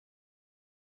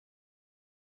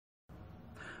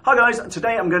Hi guys,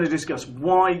 today I'm going to discuss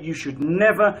why you should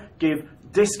never give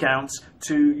discounts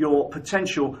to your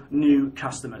potential new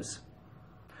customers.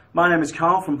 My name is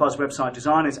Carl from Buzz Website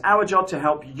Design. It's our job to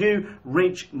help you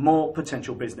reach more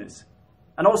potential business.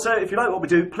 And also, if you like what we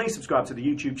do, please subscribe to the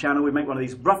YouTube channel. We make one of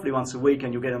these roughly once a week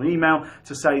and you'll get an email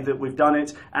to say that we've done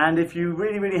it. And if you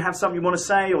really have something you want to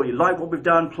say or you like what we've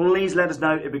done, please let us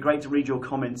know. It'd be great to read your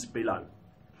comments below.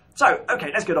 So,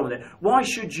 okay, let's get on with it. Why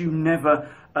should you never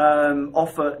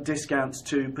offer discounts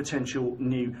to potential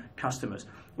new customers?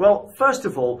 Well, first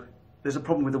of all, there's a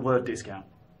problem with the word discount.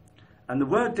 And the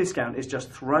word discount is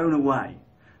just thrown away.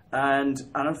 And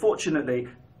unfortunately,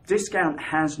 discount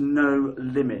has no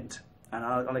limit. And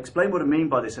I'll explain what I mean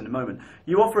by this in a moment.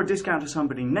 You offer a discount to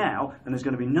somebody now, and there's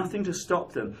going to be nothing to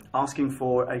stop them asking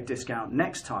for a discount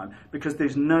next time, because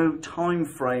there's no time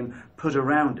frame put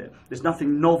around it. There's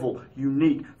nothing novel,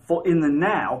 unique for in the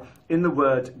now in the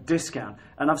word discount.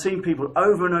 And I've seen people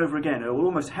over and over again who are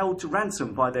almost held to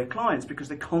ransom by their clients because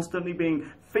they're constantly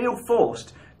feel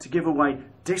forced to give away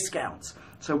discounts.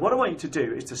 So what I want you to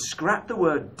do is to scrap the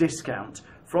word discount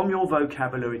from your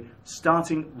vocabulary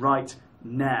starting right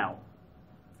now.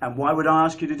 And why would I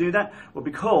ask you to do that? Well,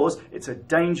 because it's a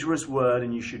dangerous word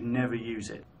and you should never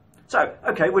use it. So,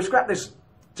 okay, we'll scrap this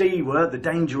D word, the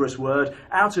dangerous word,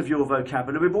 out of your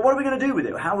vocabulary, but what are we going to do with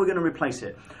it? How are we going to replace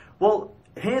it? Well,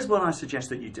 here's what I suggest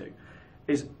that you do,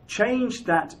 is change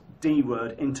that D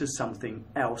word into something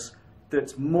else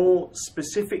that's more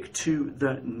specific to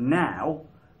the now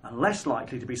and less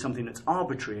likely to be something that's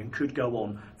arbitrary and could go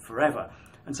on forever.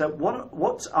 And so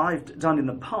what I've done in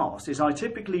the past is I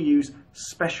typically use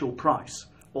special price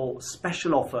or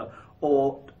special offer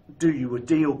or do you a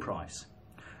deal price.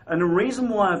 And the reason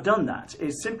why I've done that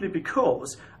is simply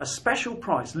because a special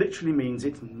price literally means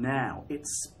it's now,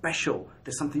 it's special,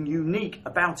 there's something unique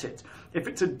about it. If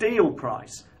it's a deal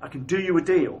price, I can do you a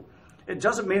deal. It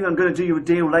doesn't mean I'm going to do you a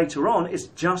deal later on, it's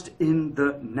just in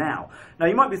the now. Now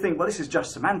you might be thinking, well, this is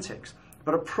just semantics.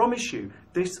 But I promise you,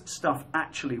 this stuff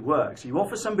actually works. You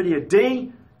offer somebody a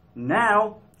D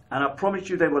now, and I promise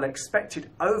you they will expect it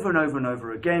over and over and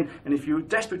over again. And if you're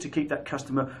desperate to keep that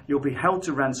customer, you'll be held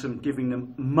to ransom, giving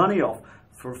them money off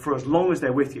for as long as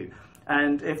they're with you.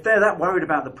 And if they're that worried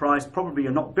about the price, probably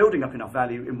you're not building up enough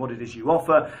value in what it is you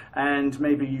offer, and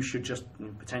maybe you should just,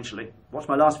 potentially, watch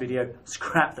my last video,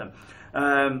 scrap them.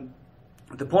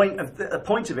 The point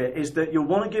of it is that you'll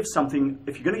want to give something,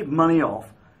 if you're going to give money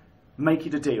off, make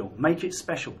it a deal, make it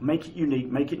special, make it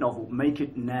unique, make it novel, make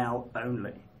it now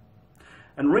only.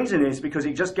 And the reason is because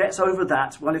it just gets over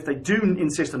that, well, if they do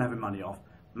insist on having money off,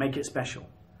 make it special,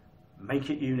 make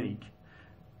it unique.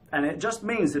 And it just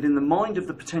means that in the mind of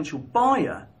the potential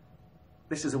buyer,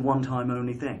 this is a one-time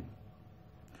only thing.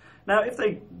 Now, if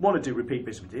they want to do repeat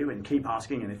business with you and keep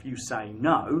asking, and if you say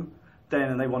no,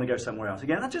 then they want to go somewhere else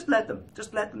again, just let them.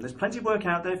 Just let them. There's plenty of work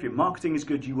out there. If your marketing is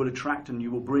good, you will attract and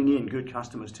you will bring in good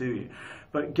customers to you.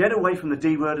 But get away from the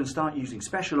D word and start using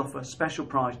special offer, special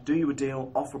price, do you a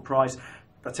deal, offer price.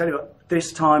 I tell you what,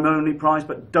 this time only price,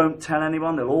 but don't tell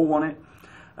anyone. They'll all want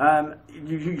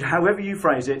it. However you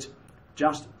phrase it,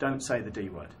 just don't say the D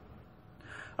word.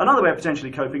 Another way of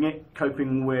potentially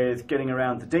coping with getting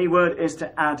around the D word is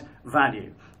to add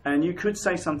value. And you could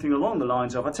say something along the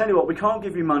lines of, I tell you what, we can't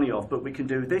give you money off, but we can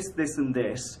do this, this and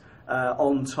this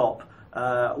on top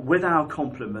with our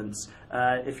compliments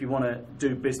if you want to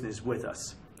do business with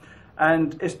us.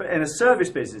 And in a service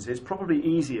business, it's probably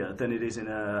easier than it is in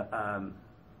a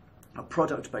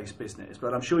product-based business,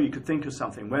 but I'm sure you could think of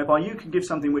something whereby you can give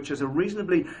something which has a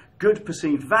reasonably good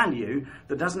perceived value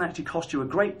that doesn't actually cost you a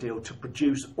great deal to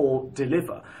produce or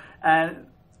deliver. And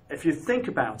if you think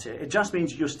about it, it just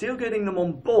means you're still getting them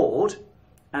on board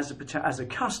as a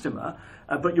customer,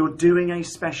 but you're doing a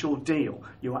special deal.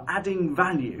 You're adding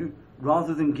value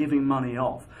rather than giving money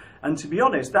off. And to be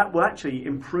honest, that will actually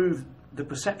improve the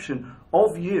perception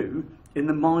of you in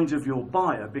the mind of your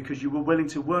buyer because you were willing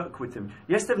to work with them.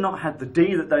 Yes, they've not had the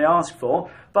D that they asked for,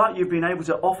 but you've been able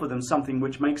to offer them something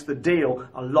which makes the deal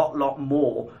a lot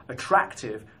more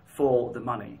attractive for the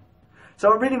money.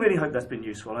 So I really hope that's been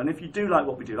useful, and if you do like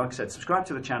what we do, like I said, subscribe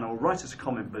to the channel, write us a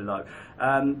comment below.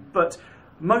 But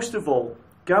most of all,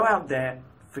 go out there,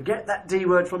 forget that D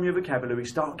word from your vocabulary,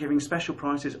 start giving special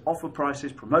prices, offer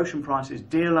prices, promotion prices,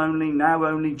 deal only, now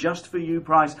only, just for you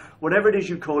price, whatever it is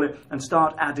you call it, and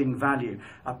start adding value.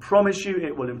 I promise you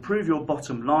it will improve your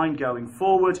bottom line going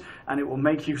forward, and it will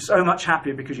make you so much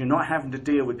happier because you're not having to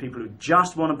deal with people who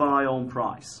just want to buy on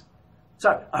price.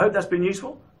 So I hope that's been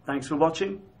useful. Thanks for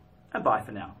watching. And bye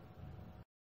for now.